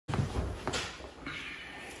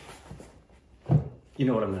You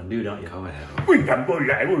know what I'm gonna do, don't you? Go ahead. Welcome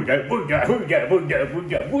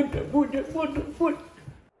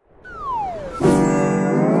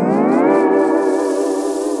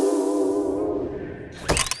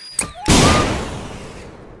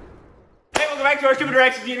back to our Stupid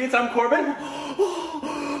Reaction Genius. I'm Corbin.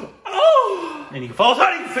 Oh! And you can follow us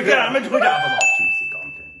on Instagram and Twitter for more juicy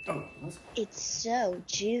content. It's so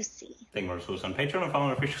juicy. Thank you for on Patreon and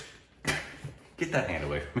following official. Get that hand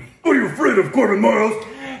away from me. What are you afraid of, Corbin Miles?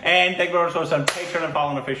 And thank you for on Patreon and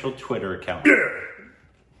following official Twitter account. Yeah.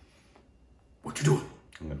 What you doing?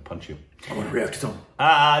 I'm gonna punch you. I want to react to something.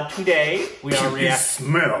 Today we are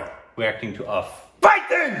reacting to a fight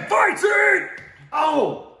then! Fight scene!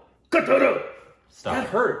 Oh! Cut that out! Stop That it.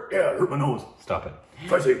 hurt. Yeah, it hurt my nose. Stop it.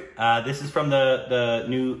 Fight scene. This is from the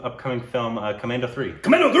new upcoming film Commando 3.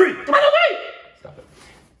 Commando 3! Commando 3! Stop it.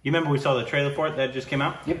 You remember we saw the trailer for it that just came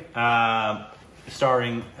out? Yep.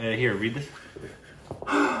 Starring, here, read this.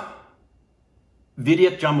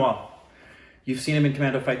 Vidyut Jamwal. You've seen him in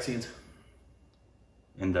Commando fight scenes.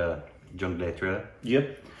 In the Jungle trailer.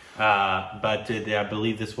 Yep. But I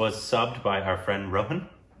believe this was subbed by our friend Rohan.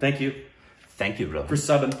 Thank you. Thank you, Rohan. For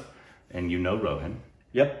subbing. And you know Rohan.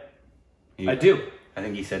 Yep. I do. I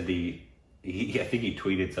think he said I think he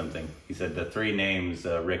tweeted something. He said the three names,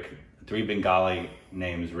 three Bengali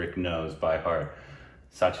names Rick knows by heart.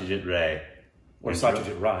 Satyajit Ray. Or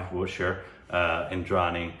Satyajit Rai. Well, sure.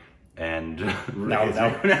 Indrani. And now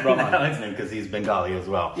his name because he's Bengali as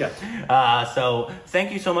well. Yeah. So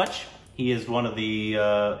thank you so much. He is one of the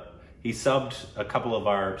he subbed a couple of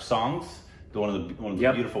our songs. One of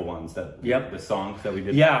the beautiful ones that the songs that we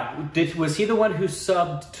did. Yeah. Was he the one who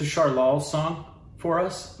subbed to Charlal's song for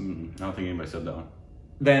us? I don't think anybody said that one.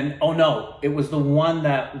 Then, oh no, it was the one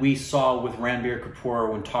that we saw with Ranbir Kapoor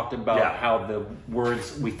when talked about how the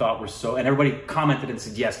words we thought were so, and everybody commented and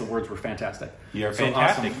said, yes, the words were fantastic. You're so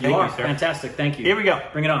fantastic. Awesome. Thank you, sir. Fantastic. Thank you. Here we go.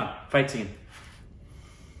 Bring it on. Fight scene.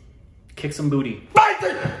 Kick some booty. Fight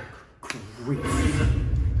scene!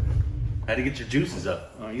 Had to get your juices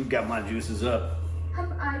up. Oh, you got my juices up.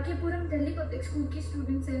 हम R K पुरम Delhi public school के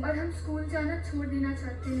students हैं और हम school जाना छोड़ देना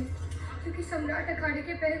चाहते हैं क्योंकि सम्राट अखाड़े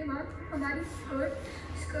के पहलवान हमारी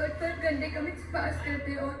स्कर्ट पर गंदे कमेंट्स पास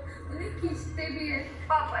करते और उन्हें खींचते भी हैं।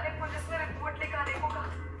 पापा ने पुलिस में रिपोर्ट लिखाने को कहा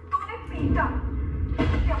तो उन्हें पीटा।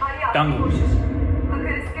 हमारी आखिरी कोशिश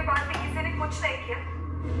अगर इसके बाद भी किसी ने कुछ नहीं किया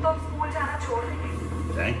तो हम स्कूल जाना छोड़ देंगे।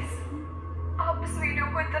 Thanks. आप इस वीडियो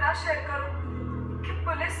को इतना शेयर करो कि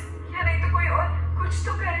पुलिस या नहीं तो कोई और कुछ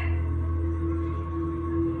तो करे।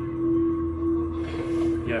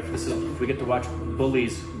 Yeah, if we get to watch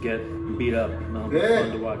bullies get beat up, it'll be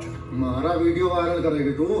fun to watch. हमारा वीडियो वायरल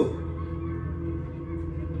करेगी तू?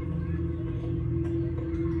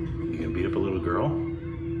 You gonna beat up a little girl?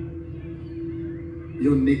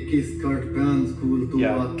 You nicky skirt pahn school तू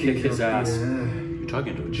kick his ass. You're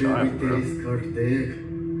talking to a child, bro. तेरी skirt देख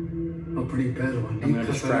अपनी पहलवानी I'm gonna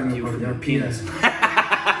distract you from your penis.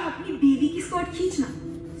 अपनी बीवी की स्कर्ट खींचना।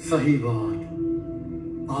 सही बात।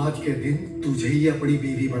 आज के दिन तुझे ही अपनी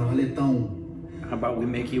बीवी बना लेता हूँ। How about we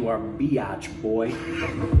make you our biatch, boy?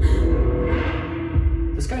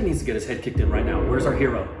 This guy needs to get his head kicked in right now. Where's our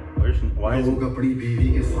hero? Why is लोग अपनी बीवी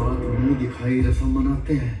के साथ मुंह दिखाई रस्म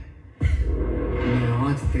मनाते हैं। मैं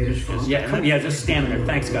आज तेरे साथ। Yeah, just stand there.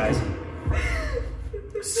 Thanks, guys.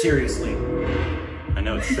 Seriously. I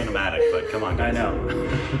know it's cinematic, but come on, guys. I know.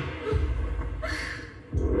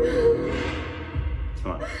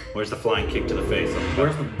 Come on. Where's the flying kick to the face?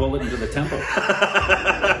 Where's the bullet into the temple?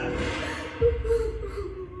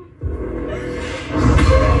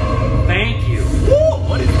 Thank you. Woo,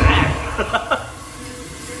 what is that?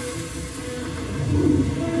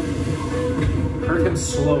 Hurt him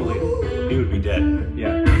slowly. He would be dead.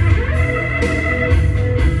 Yeah.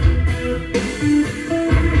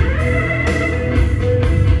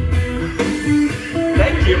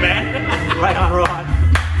 Thank you, man. Right on, Rohan.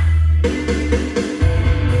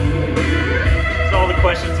 It's all the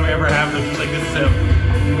questions we ever have. They're just like, this is him.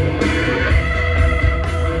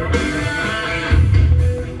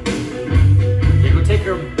 Yeah, go take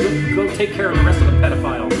care of the rest of the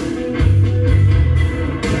pedophiles.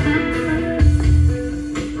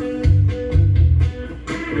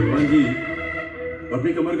 भगवान जी,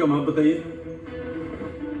 अपनी कमर का माप बताइए।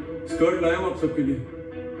 Skirt लाया हूं आप सबके लिए।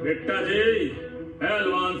 बेटा जी,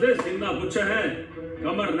 पहलवान से सीना पूछा है,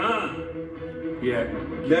 कमर ना। Yeah,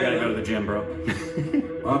 you gotta go to the gym, bro.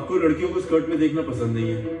 आपको लड़कियों को स्कर्ट में देखना पसंद नहीं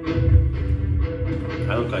है।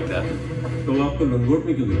 I look like that. तो आपको लंगोट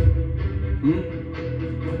में क्यों देखा?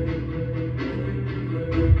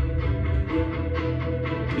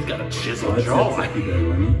 He's got a chiseled jaw.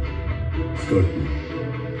 पहलवानी स्कर्ट में।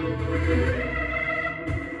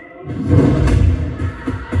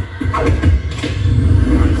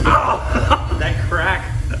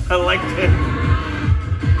 I liked it.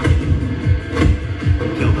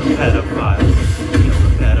 Kill the pedophiles. Kill the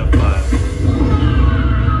pedophiles.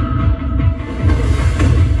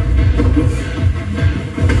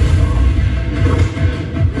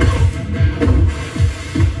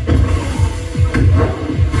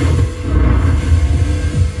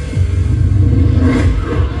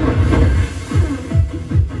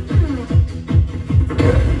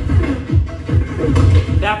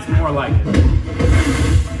 That's more like it.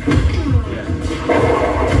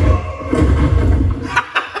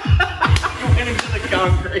 Went into the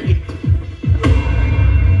concrete.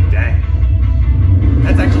 Dang.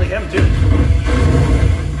 That's actually him too.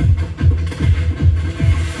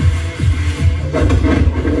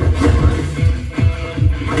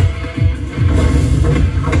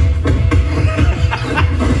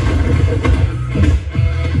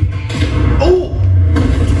 Oh!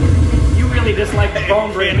 You really dislike the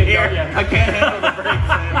bone breaking, don't you? I can't handle the breaks,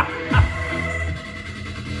 man.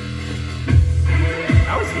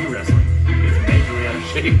 How is he wrestling? He's majorly out of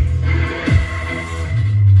shape.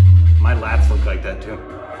 My lats look like that too.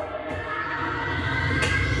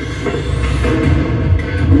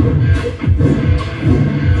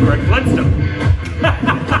 Greg Flintstone.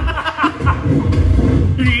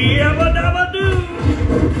 Yabba dabba doo.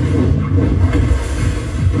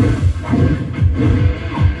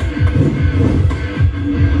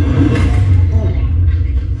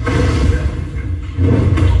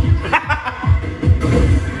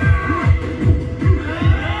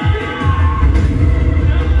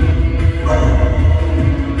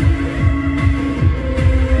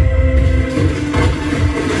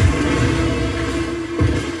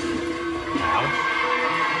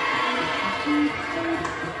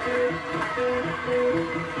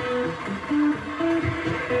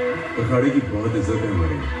 अखाड़े की बहुत इज्जत है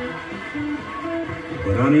हमारे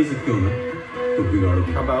बना नहीं सकते हो ना तो बिगाड़ो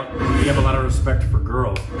How about you have a lot of respect for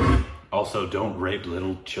girls? Also, don't rape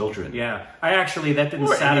little children. Yeah, that didn't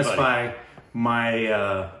Or satisfy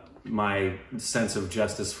my my sense of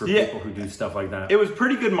justice for people who do stuff like that. It was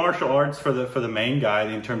pretty good martial arts for the main guy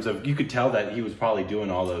in terms of you could tell that he was probably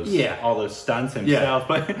doing all those stunts himself.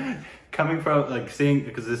 But coming from seeing,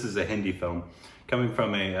 because this is a Hindi film, coming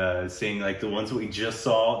from seeing like the ones we just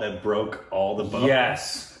saw that broke all the bones.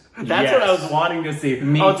 Yes. That's what I was wanting to see.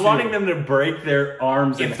 Me I was too. wanting them to break their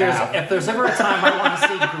arms in half. If there's ever a time I want to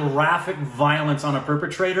see graphic violence on a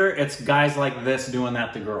perpetrator, it's guys like this doing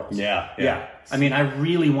that to girls. Yeah. I mean, I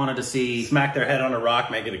really wanted to see... Smack their head on a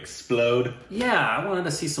rock, make it explode. Yeah, I wanted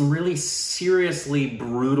to see some really seriously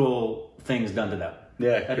brutal things done to them.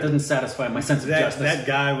 Yeah. That doesn't satify my sense of justice. That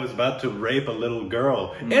guy was about to rape a little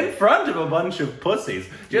girl in front of a bunch of pussies.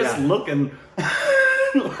 Just looking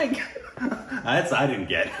like... I didn't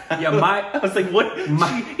get. Yeah, I was like, what?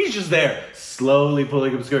 He's just there, slowly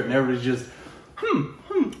pulling up his skirt, and everybody's just,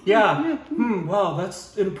 wow,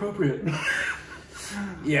 that's inappropriate.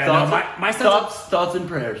 Yeah, thoughts and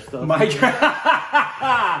prayers.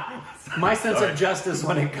 My sense of justice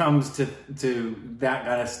when it comes to that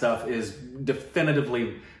kind of stuff is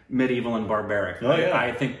definitively medieval and barbaric. Oh, yeah.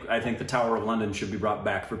 I think the Tower of London should be brought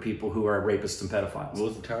back for people who are rapists and pedophiles. What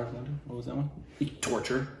was the Tower of London? What was that one?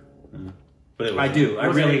 Torture. But it was, I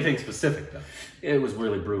really anything specific though. It was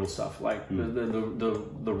really brutal stuff, like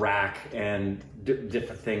the rack and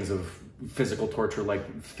different things of physical torture,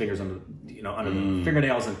 like fingers under the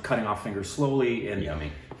fingernails and cutting off fingers slowly. And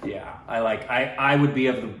yummy. Yeah, I would be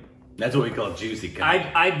of the. That's what we call juicy.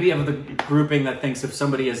 I'd be of the grouping that thinks if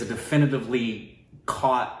somebody is a definitively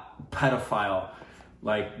caught pedophile,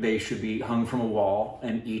 like they should be hung from a wall,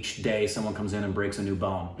 and each day someone comes in and breaks a new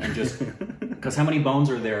bone, and just because how many bones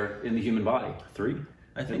are there in the human body? 3,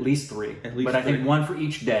 I think. At least 3. But I think 1 for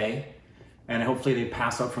each day, and hopefully they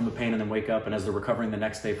pass out from the pain and then wake up, and as they're recovering the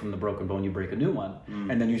next day from the broken bone, you break a new one,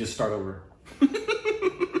 and then you just start over.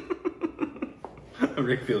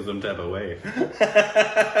 Rick feels some type of way.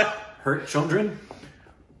 Hurt children?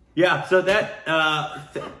 Yeah. So that.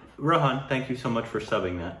 Rohan, thank you so much for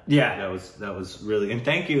subbing that. Yeah. That was really, and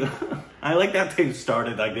thank you. I like that they've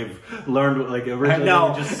started, like they've learned, like originally they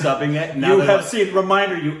were just subbing it. Now you have seen,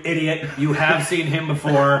 reminder, you idiot, you have seen him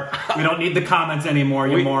before. We don't need the comments anymore,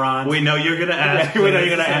 you morons. We know you're going to ask. We know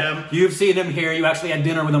you're going to ask. You've seen him here, you actually had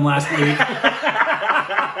dinner with him last week.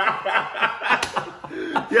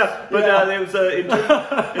 Yeah, but it was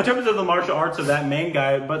in terms of the martial arts of that main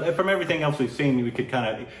guy. But from everything else we've seen, we could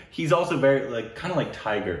he's also very kind of like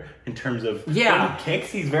Tiger in terms of when he kicks.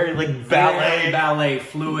 He's very like ballet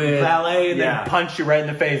fluid, and then punch you right in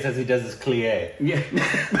the face as he does his plie. Yeah,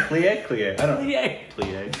 plie. I don't know.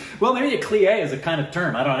 Plie. Well, maybe a plie is a kind of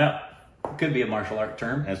term. I don't know. It could be a martial art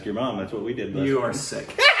term. Ask your mom. That's what we did. You are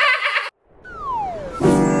sick.